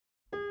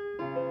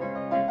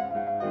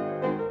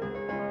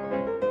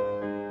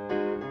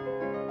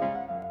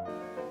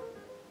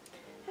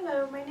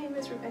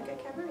is Rebekah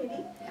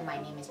Kabariti. And my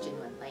name is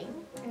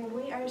Ling. And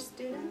we are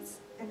students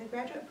in the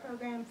graduate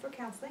program for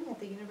counseling at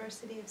the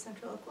University of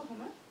Central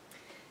Oklahoma.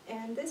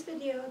 And this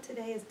video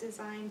today is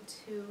designed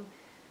to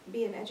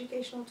be an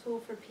educational tool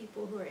for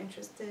people who are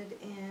interested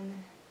in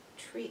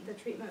the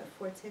treatment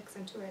for tics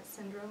and Tourette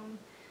syndrome,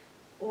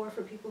 or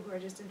for people who are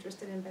just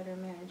interested in better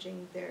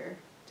managing their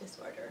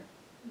disorder.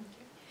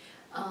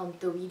 Okay.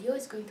 The video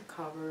is going to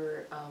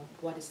cover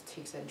what is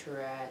tics and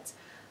Tourette,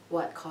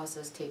 what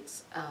causes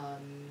tics,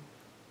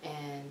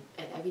 and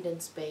an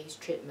evidence-based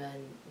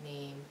treatment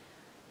named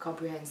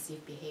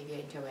Comprehensive Behavior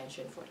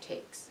Intervention for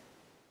Tics.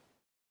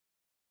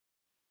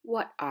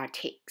 What are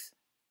tics?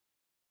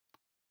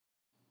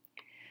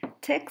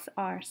 Tics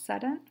are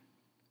sudden,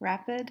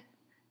 rapid,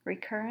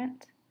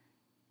 recurrent,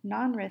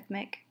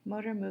 non-rhythmic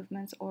motor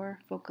movements or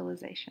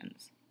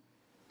vocalizations.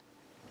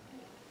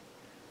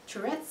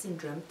 Tourette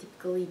syndrome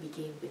typically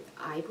begins with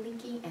eye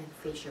blinking and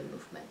facial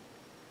movement.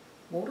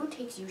 Motor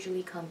tics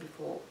usually come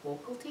before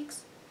vocal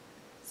tics.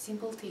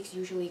 Simple tics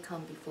usually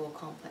come before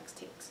complex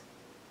tics.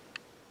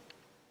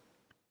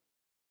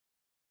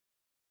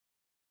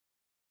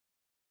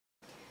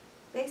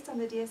 Based on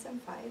the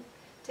DSM-5,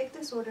 tic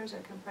disorders are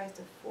comprised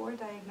of 4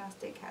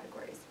 diagnostic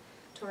categories: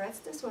 Tourette's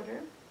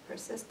disorder,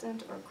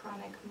 persistent or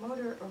chronic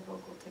motor or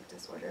vocal tic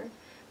disorder,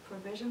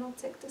 provisional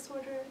tic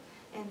disorder,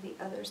 and the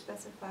other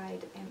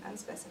specified and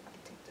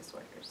unspecified tic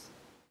disorders.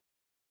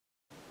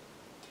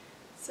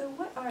 So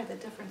what are the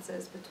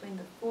differences between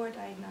the 4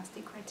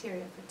 diagnostic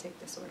criteria for tic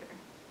disorder?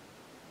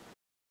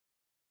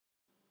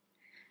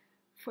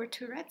 For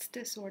Tourette's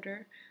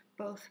disorder,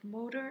 both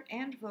motor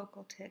and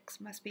vocal tics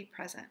must be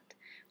present,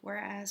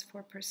 whereas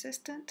for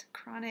persistent,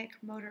 chronic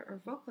motor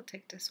or vocal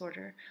tic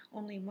disorder,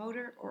 only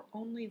motor or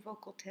only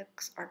vocal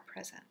tics are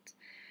present.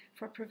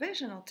 For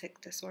provisional tic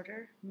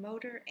disorder,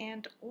 motor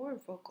and or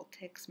vocal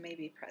tics may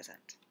be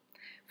present.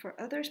 For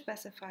other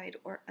specified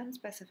or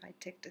unspecified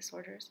tic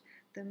disorders,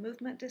 the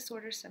movement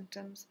disorder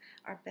symptoms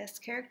are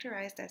best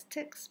characterized as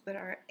tics but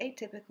are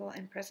atypical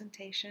in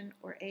presentation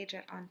or age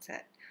at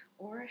onset,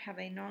 or have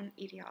a known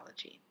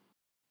etiology.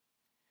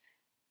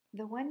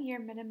 The 1-year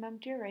minimum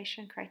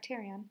duration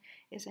criterion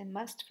is a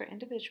must for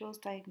individuals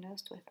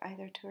diagnosed with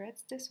either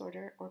Tourette's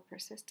disorder or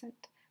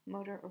persistent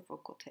motor or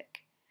vocal tic.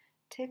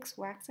 Tics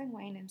wax and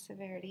wane in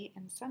severity,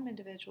 and some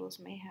individuals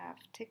may have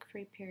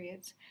tic-free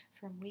periods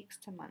from weeks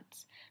to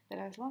months, but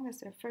as long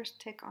as their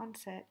first tic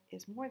onset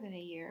is more than a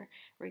year,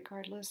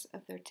 regardless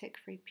of their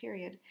tic-free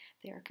period,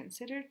 they are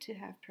considered to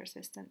have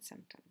persistent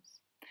symptoms.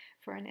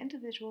 For an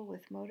individual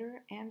with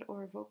motor and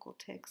or vocal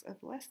tics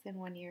of less than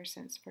 1 year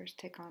since first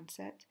tic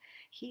onset,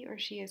 he or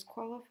she is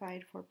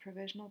qualified for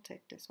provisional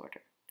tic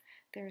disorder.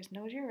 There is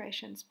no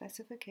duration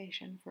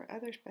specification for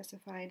other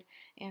specified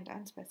and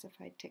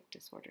unspecified tic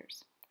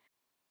disorders.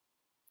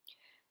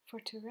 For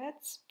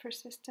Tourette's,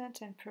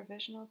 persistent, and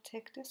provisional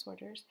tic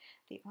disorders,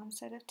 the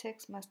onset of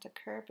tics must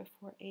occur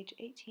before age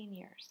 18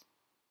 years.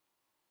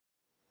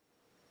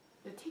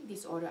 The tic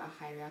disorder are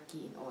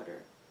hierarchy in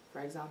order.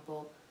 For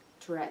example,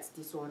 Tourette's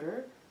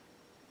disorder,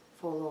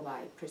 followed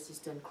by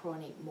persistent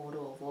chronic motor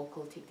or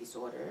vocal tic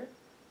disorder,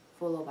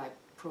 followed by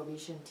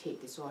provision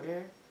tic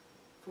disorder,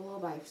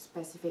 followed by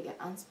specific and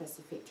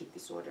unspecific tic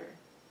disorder,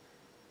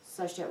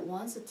 such that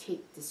once a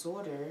tic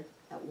disorder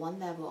at one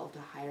level of the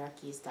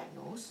hierarchy is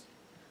diagnosed,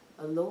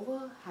 a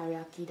lower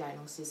hierarchy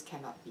diagnosis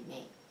cannot be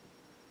made.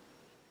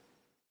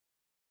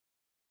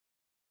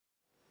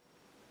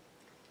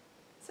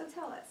 So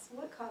tell us,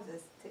 what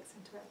causes tics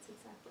and Tourette's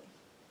exactly?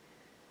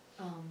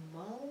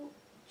 Well,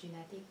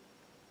 genetics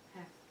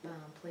have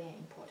play an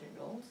important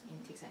role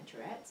in tics and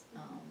Tourette's.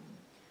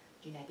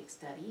 Genetic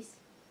studies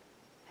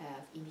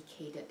have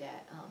indicated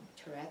that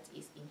Tourette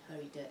is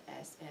inherited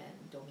as an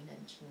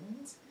dominant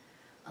gene.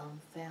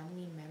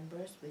 Family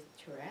members with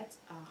Tourette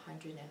are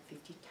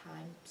 150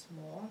 times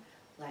more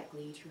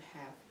likely to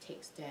have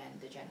tics than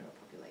the general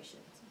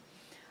population.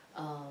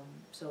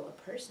 So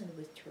a person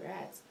with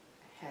Tourette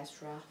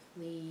has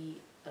roughly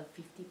a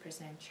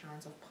 50%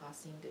 chance of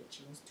passing the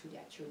genes to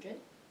their children.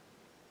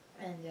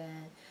 And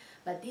then,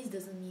 but this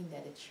doesn't mean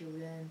that the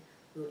children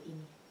will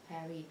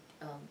inherit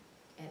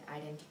an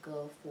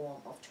identical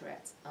form of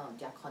Tourette.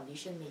 Their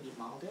condition may be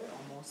milder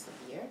or more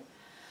severe.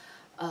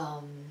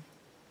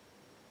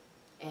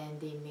 And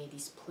they may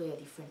display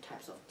different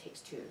types of tics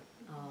too.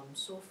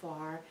 So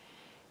far,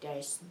 there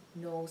is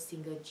no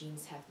single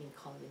genes have been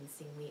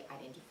convincingly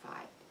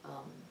identified.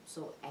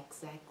 So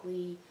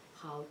exactly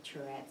how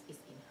Tourette is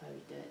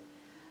inherited,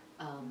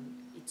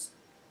 it's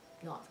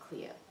not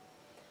clear.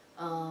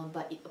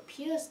 But it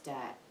appears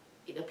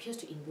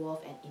to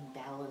involve an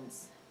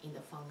imbalance in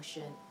the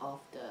function of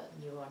the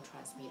neuron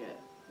transmitter,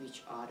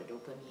 which are the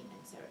dopamine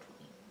and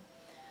serotonin.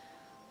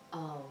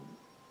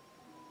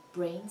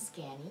 Brain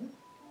scanning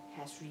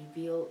has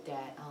revealed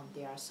that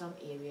there are some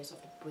areas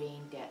of the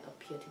brain that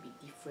appear to be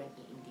different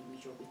in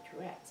individuals with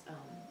Tourette's.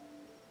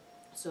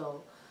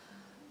 So,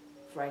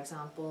 for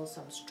example,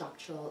 some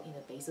structure in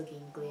the basal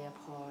ganglia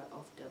part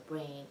of the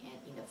brain and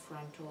in the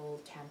frontal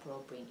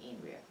temporal brain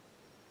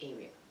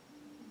area.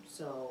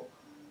 So,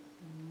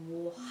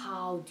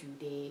 how do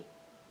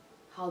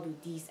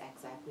these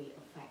exactly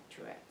affect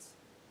Tourette's?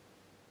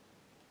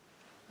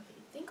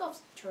 Okay, think of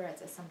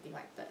Tourette's as something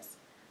like this.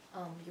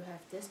 You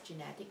have this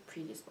genetic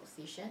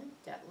predisposition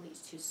that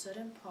leads to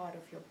certain part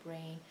of your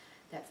brain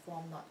that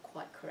form not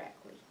quite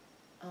correctly.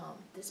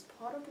 This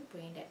part of the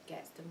brain that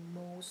gets the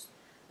most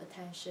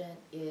attention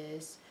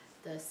is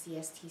the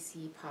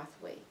CSTC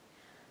pathway.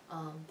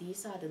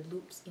 These are the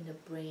loops in the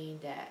brain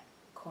that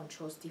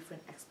controls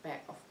different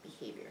aspects of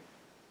behavior.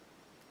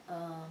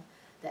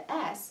 The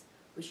S,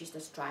 which is the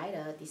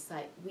striator,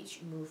 decide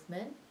which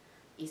movement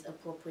is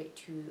appropriate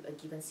to a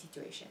given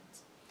situation.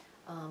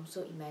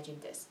 So imagine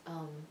this.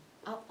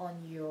 Up on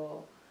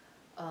your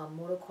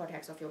motor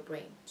cortex of your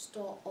brain,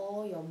 store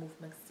all your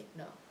movement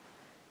signal.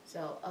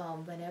 So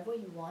whenever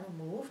you want to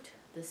move,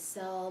 the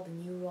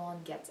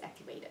neuron gets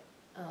activated.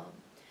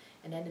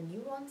 And then the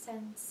neuron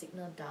sends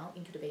signal down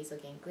into the basal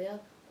ganglia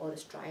or the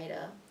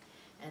striator,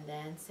 and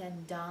then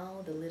send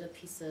down the little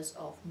pieces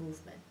of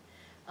movement.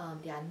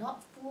 They are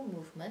not full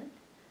movement,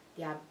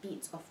 they are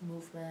bits of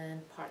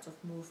movement, parts of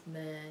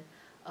movement,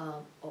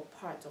 or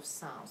parts of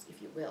sounds,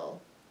 if you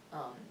will.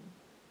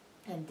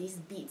 And these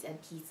bits and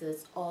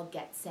pieces all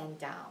get sent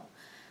down,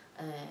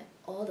 and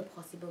all the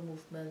possible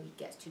movement we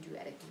get to do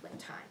at a given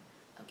time.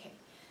 Okay,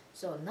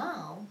 so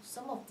now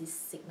some of these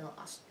signals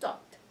are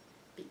stopped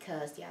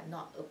because they are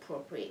not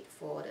appropriate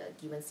for the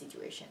given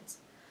situations.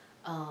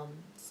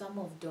 Some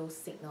of those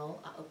signals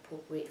are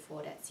appropriate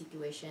for that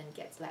situation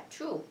gets let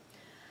through.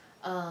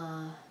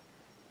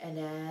 And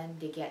then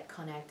they get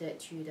connected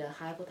to the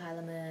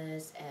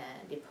hypothalamus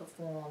and they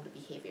perform the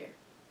behavior,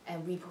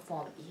 and we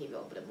perform the behavior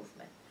over the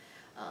movement.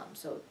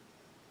 So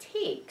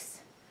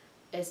tics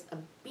is a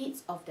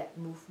bit of that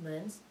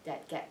movement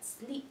that gets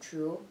slipped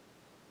through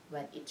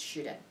when it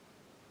shouldn't.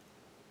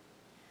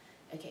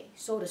 Okay,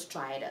 so the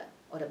striator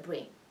or the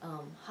brain,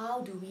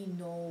 how do we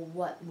know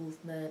what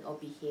movement or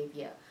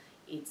behavior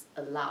is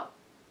allowed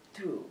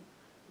through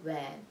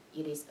when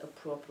it is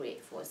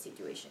appropriate for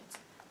situations,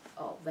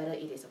 or whether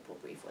it is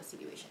appropriate for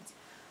situations?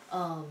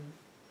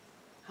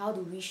 How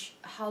do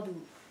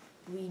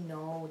we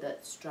know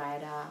that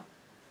striator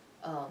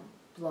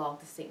block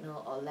the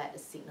signal or let the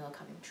signal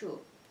coming through?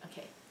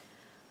 Okay,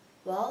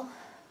 well,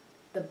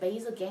 the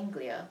basal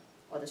ganglia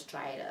or the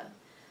striator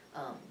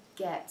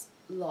gets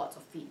lots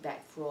of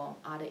feedback from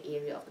other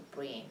area of the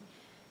brain,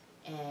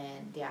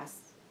 and they are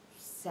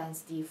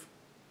sensitive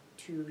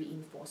to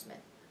reinforcement.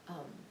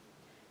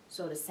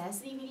 So the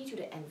sensitivity to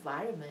the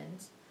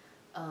environment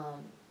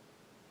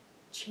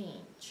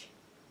change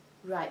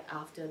right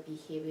after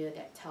behavior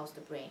that tells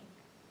the brain,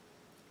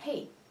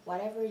 hey,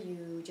 whatever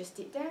you just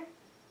did there,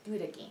 do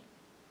it again.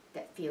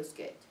 That feels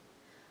good.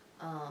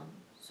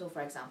 So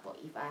for example,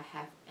 if I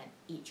have an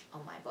itch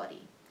on my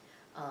body,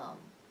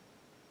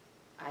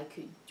 I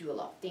could do a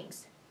lot of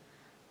things,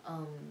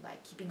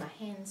 like keeping my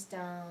hands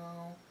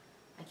down.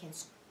 I can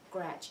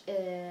scratch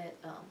it,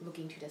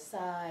 looking to the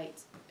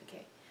sides.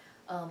 Okay,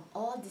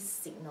 all these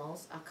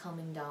signals are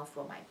coming down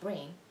from my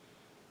brain,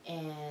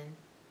 and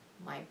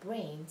my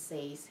brain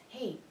says,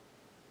 hey,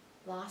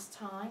 last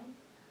time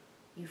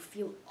you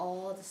feel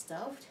all the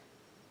stuff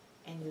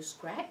and you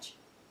scratch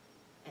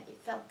and it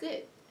felt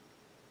good,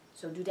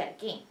 so do that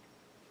again.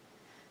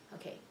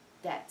 Okay,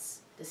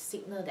 that's the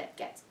signal that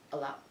gets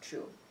allowed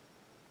through,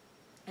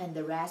 and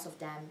the rest of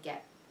them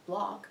get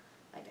blocked,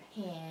 like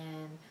the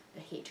hand,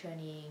 the head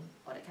turning,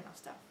 all that kind of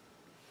stuff.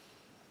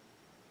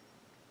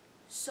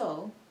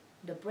 So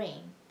the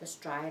brain, the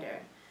striator,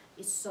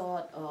 is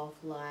sort of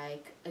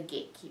like a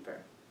gatekeeper,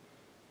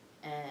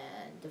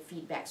 and the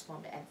feedbacks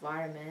from the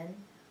environment.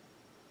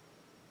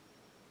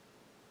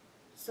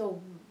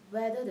 So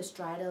whether the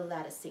striator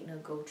let a signal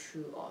go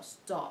through or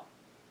stop,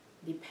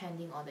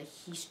 depending on the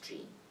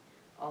history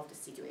of the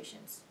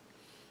situations.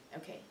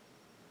 Okay,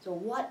 so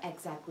what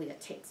exactly a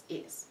tic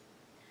is?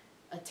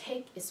 A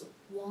tic is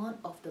one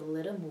of the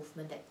little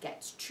movement that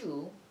gets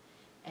through,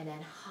 and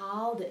then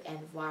how the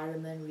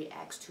environment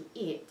reacts to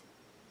it,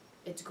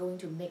 it's going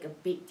to make a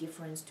big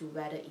difference to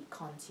whether it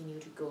continue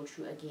to go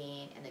through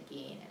again and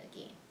again and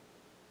again.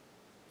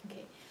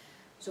 Okay,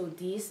 so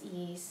this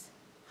is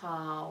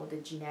how the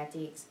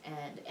genetics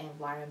and the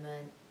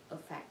environment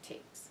affect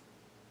tics.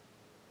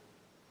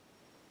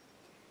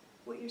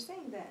 What you're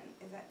saying then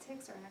is that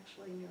tics are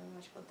actually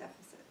neurological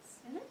deficits.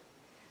 Mm-hmm.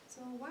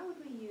 So why would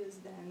we use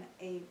then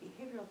a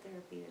behavioral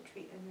therapy to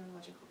treat a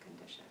neurological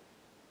condition?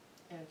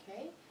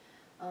 Okay,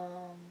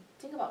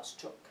 think about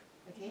stroke.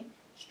 Okay,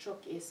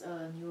 stroke is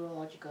a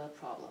neurological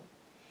problem,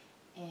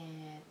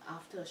 and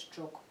after a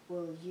stroke,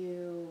 will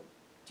you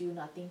do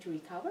nothing to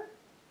recover?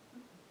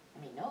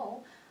 I mean,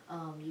 no.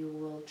 You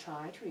will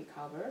try to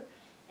recover,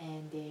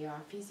 and they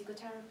are physical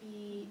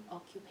therapy,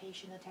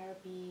 occupational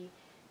therapy,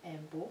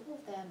 and both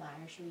of them are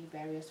actually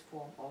various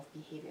forms of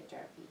behavior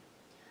therapy.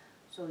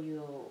 So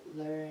you'll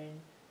learn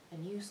a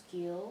new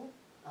skill,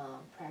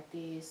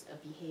 practice a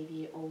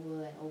behavior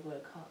over and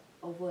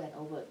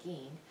over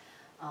again.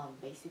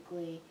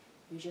 Basically,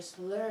 you just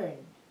learn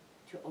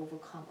to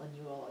overcome a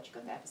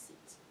neurological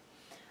deficit.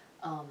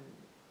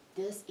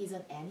 this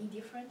isn't any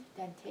different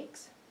than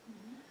tics.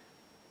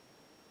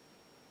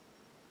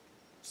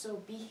 So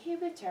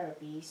behavior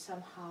therapy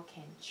somehow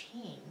can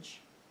change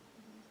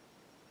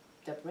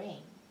the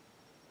brain.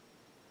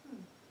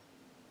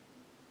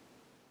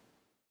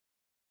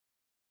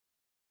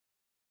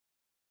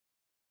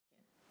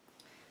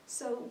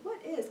 So what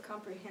is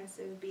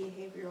comprehensive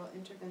behavioral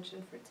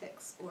intervention for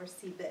tics, or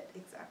CBIT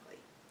exactly?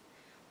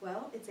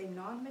 Well, it's a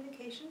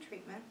non-medication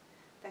treatment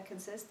that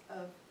consists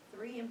of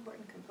 3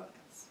 important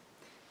components.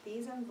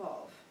 These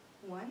involve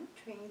 1,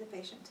 training the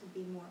patient to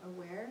be more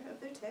aware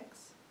of their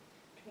tics,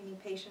 training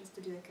patients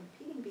to do a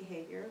competing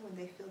behavior when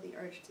they feel the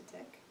urge to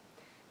tic,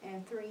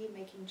 and 3,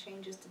 making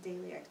changes to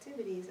daily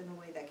activities in a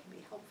way that can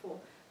be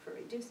helpful for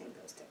reducing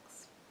those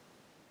tics.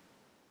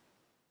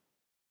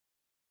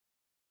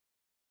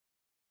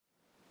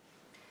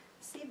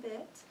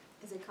 CBIT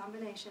is a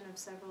combination of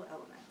several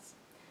elements.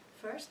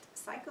 First,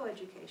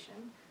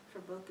 psychoeducation for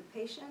both the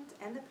patient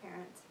and the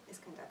parent is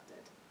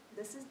conducted.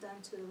 This is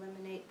done to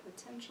eliminate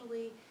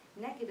potentially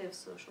negative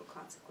social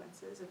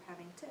consequences of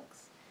having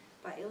tics.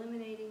 By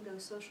eliminating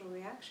those social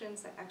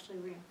reactions that actually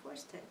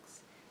reinforce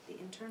tics, the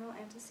internal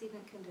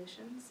antecedent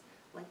conditions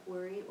like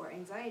worry or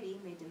anxiety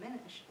may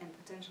diminish and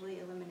potentially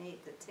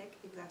eliminate the tic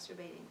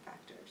exacerbating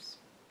factors.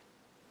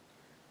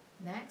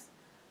 Next,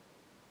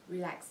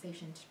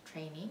 relaxation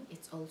training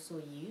is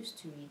also used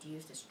to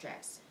reduce the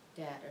stress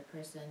that a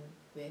person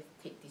with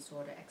tic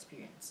disorder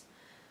experiences.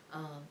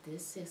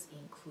 This is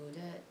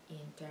included in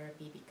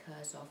therapy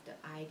because of the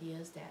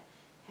ideas that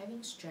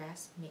having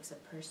stress makes a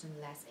person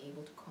less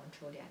able to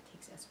control their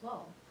tics as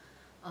well.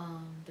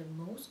 The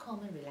most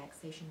common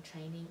relaxation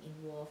training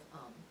involve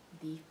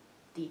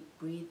deep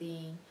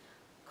breathing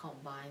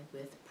combined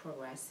with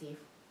progressively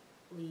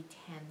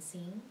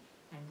tensing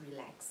and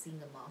relaxing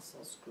the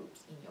muscles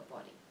groups in your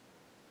body.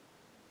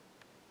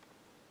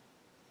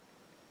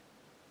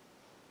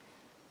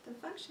 The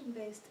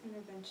function-based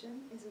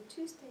intervention is a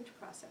 2-stage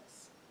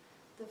process.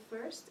 The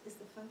first is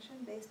the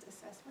function-based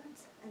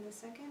assessment, and the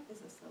second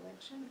is a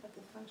selection of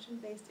the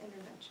function-based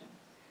intervention,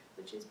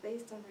 which is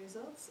based on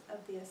results of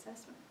the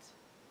assessment.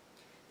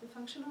 The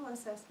functional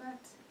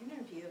assessment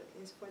interview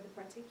is for the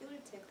particular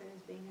tic that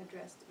is being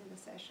addressed in the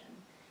session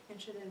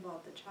and should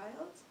involve the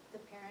child,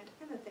 the parent,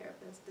 and the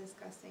therapist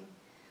discussing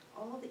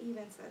all the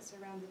events that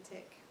surround the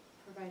tic,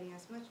 providing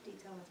as much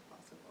detail as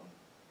possible.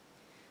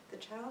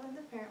 The child and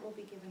the parent will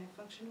be given a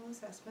functional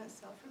assessment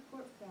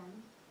self-report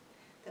form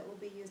that will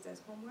be used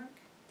as homework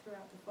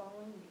throughout the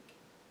following week.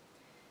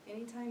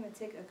 Anytime a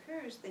tic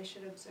occurs, they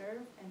should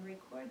observe and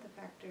record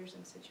the factors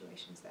and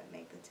situations that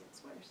make the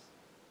tics worse.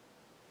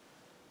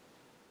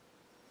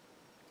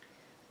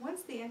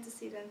 Once the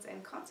antecedents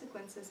and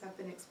consequences have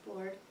been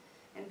explored,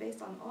 and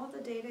based on all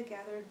the data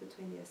gathered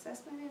between the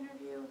assessment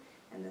interview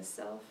and the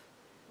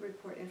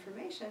self-report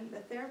information, the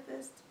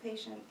therapist,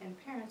 patient,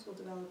 and parents will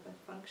develop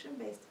a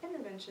function-based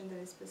intervention that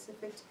is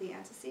specific to the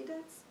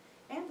antecedents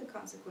and the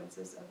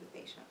consequences of the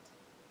patient.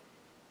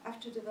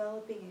 After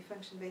developing a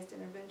function-based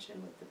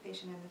intervention with the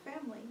patient and the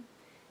family,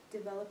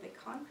 develop a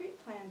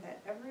concrete plan that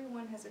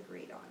everyone has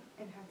agreed on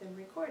and have them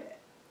record it.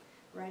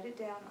 Write it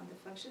down on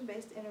the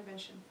function-based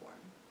intervention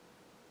form.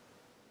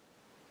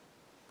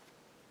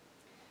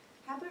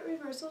 Habit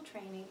reversal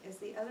training is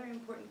the other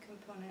important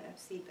component of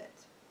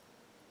CBIT,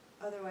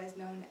 otherwise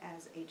known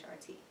as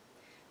HRT.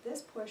 This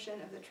portion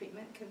of the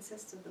treatment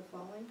consists of the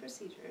following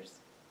procedures: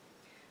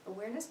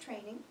 awareness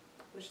training,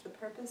 which the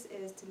purpose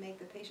is to make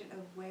the patient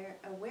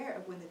aware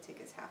of when the tic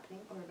is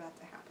happening or about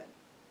to happen.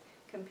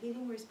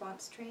 Competing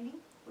response training,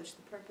 which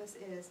the purpose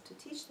is to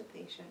teach the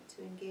patient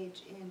to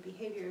engage in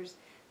behaviors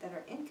that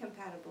are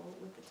incompatible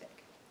with the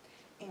tic.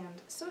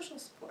 And social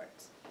support,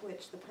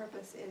 which the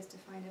purpose is to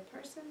find a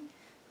person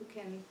who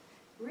can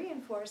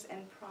reinforce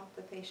and prompt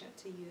the patient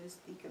to use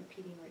the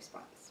competing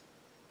response.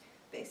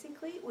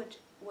 Basically,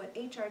 what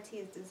HRT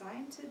is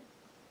designed to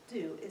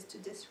do is to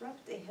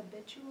disrupt a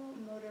habitual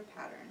motor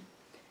pattern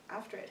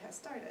after it has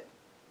started.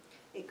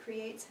 It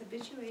creates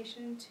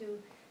habituation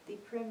to the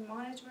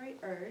premonitory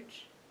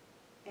urge,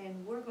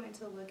 and we're going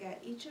to look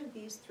at each of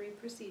these 3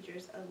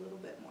 procedures a little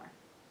bit more.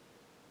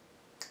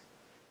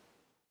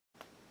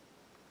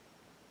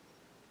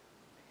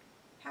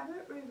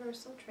 Habit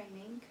reversal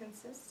training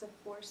consists of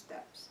 4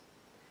 steps.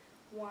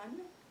 1,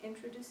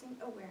 introducing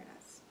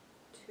awareness.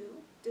 2,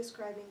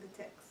 describing the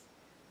tics.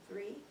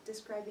 3,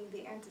 describing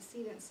the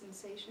antecedent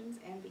sensations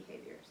and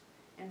behaviors.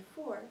 And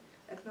 4,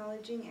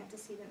 acknowledging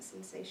antecedent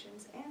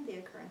sensations and the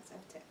occurrence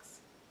of tics.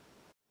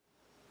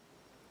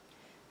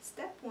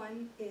 Step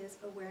 1 is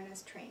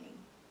awareness training.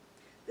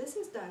 This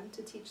is done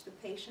to teach the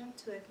patient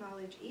to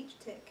acknowledge each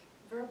tic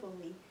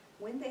verbally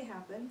when they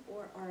happen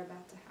or are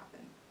about to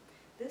happen.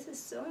 This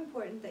is so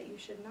important that you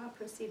should not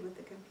proceed with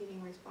the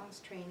competing response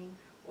training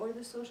or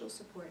the social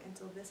support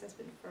until this has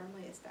been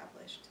firmly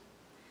established.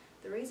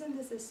 The reason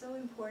this is so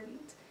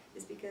important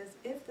is because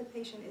if the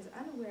patient is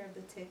unaware of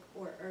the tic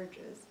or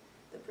urges,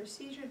 the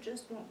procedure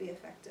just won't be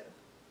effective.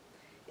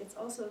 It's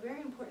also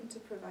very important to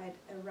provide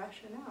a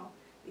rationale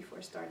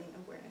before starting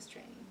awareness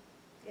training.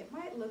 It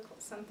might look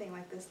something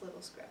like this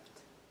little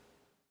script.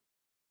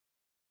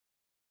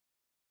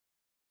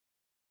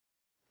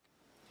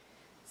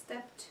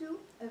 Step 2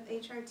 of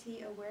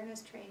HRT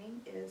awareness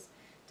training is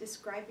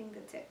describing the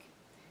tic.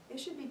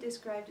 It should be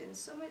described in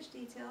so much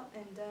detail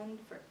and done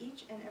for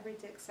each and every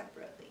tic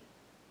separately.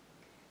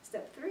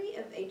 Step 3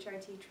 of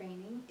HRT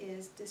training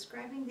is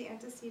describing the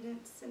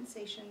antecedent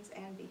sensations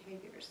and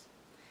behaviors.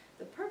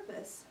 The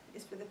purpose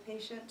is for the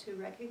patient to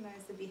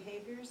recognize the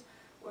behaviors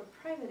or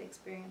private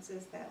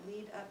experiences that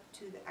lead up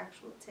to the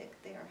actual tic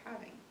they are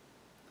having.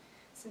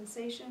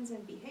 Sensations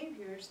and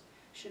behaviors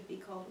should be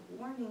called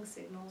warning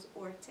signals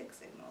or tic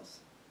signals.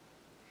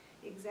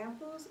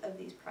 Examples of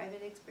these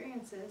private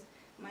experiences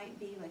might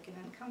be like an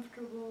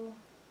uncomfortable,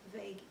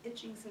 vague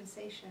itching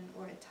sensation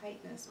or a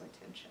tightness or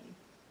tension.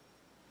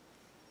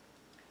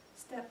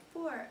 Step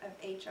 4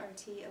 of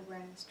HRT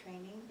awareness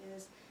training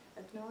is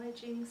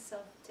acknowledging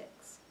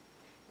self-tics.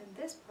 And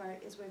this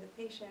part is where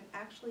the patient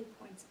actually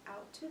points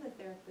out to the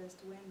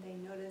therapist when they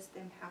notice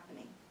them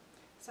happening.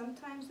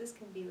 Sometimes this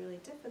can be really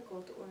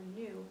difficult or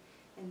new,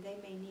 and they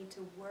may need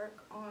to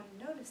work on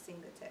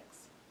noticing the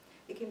tics.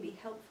 It can be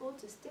helpful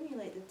to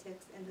stimulate the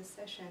tics in the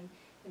session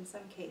in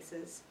some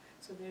cases,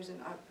 so there's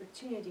an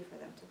opportunity for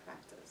them to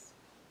practice.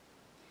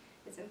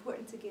 It's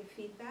important to give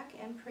feedback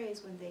and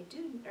praise when they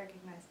do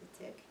recognize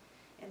the tic,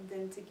 and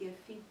then to give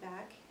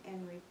feedback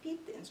and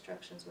repeat the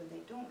instructions when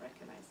they don't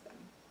recognize them.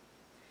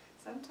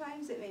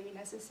 Sometimes it may be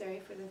necessary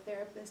for the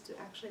therapist to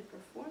actually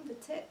perform the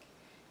tic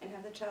and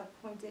have the child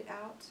point it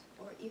out,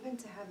 or even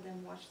to have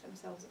them watch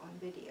themselves on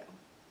video.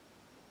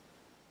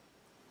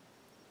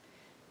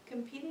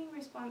 Competing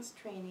response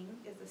training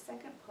is the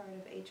second part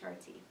of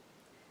HRT.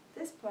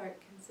 This part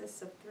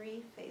consists of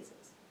 3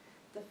 phases.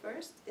 The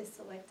first is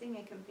selecting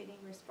a competing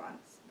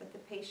response that the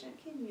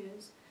patient can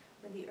use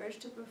when the urge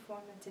to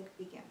perform a tic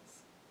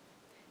begins.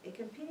 A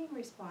competing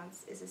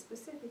response is a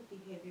specific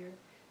behavior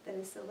that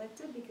is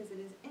selected because it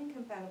is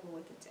incompatible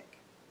with the tic.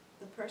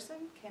 The person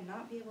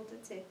cannot be able to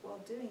tic while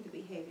doing the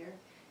behavior,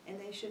 and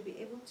they should be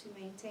able to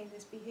maintain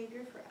this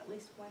behavior for at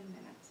least 1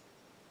 minute.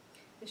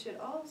 It should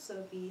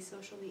also be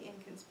socially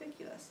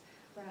inconspicuous,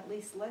 or at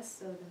least less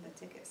so than the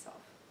tic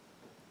itself.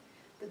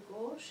 The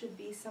goal should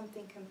be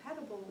something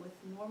compatible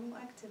with normal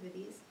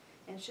activities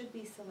and should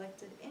be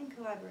selected in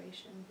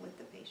collaboration with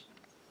the patient.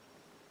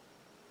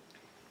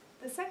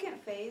 The second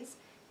phase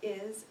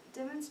is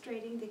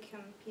demonstrating the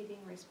competing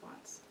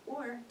response,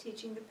 or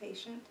teaching the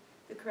patient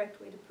the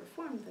correct way to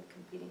perform the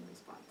competing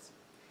response.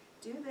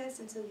 Do this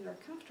until you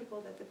are comfortable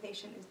that the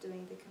patient is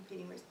doing the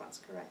competing response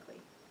correctly.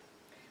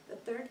 The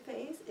third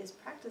phase is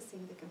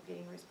practicing the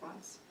competing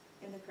response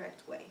in the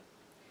correct way,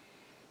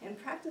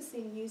 and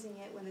practicing using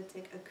it when the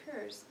tic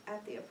occurs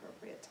at the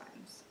appropriate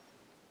times.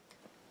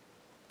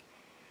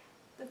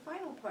 The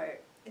final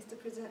part is to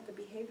present the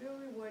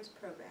Behavioral Rewards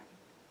Program.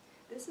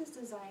 This is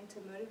designed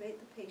to motivate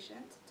the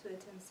patient to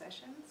attend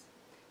sessions,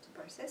 to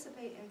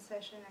participate in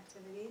session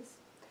activities,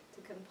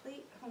 to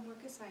complete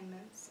homework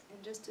assignments,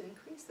 and just to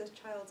increase the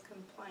child's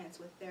compliance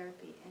with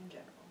therapy in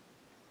general.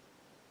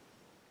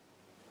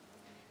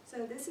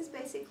 So this is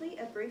basically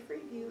a brief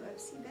review of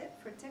CBIT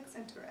for tics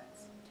and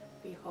Tourette's.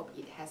 We hope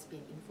it has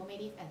been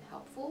informative and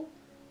helpful.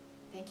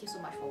 Thank you so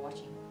much for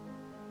watching.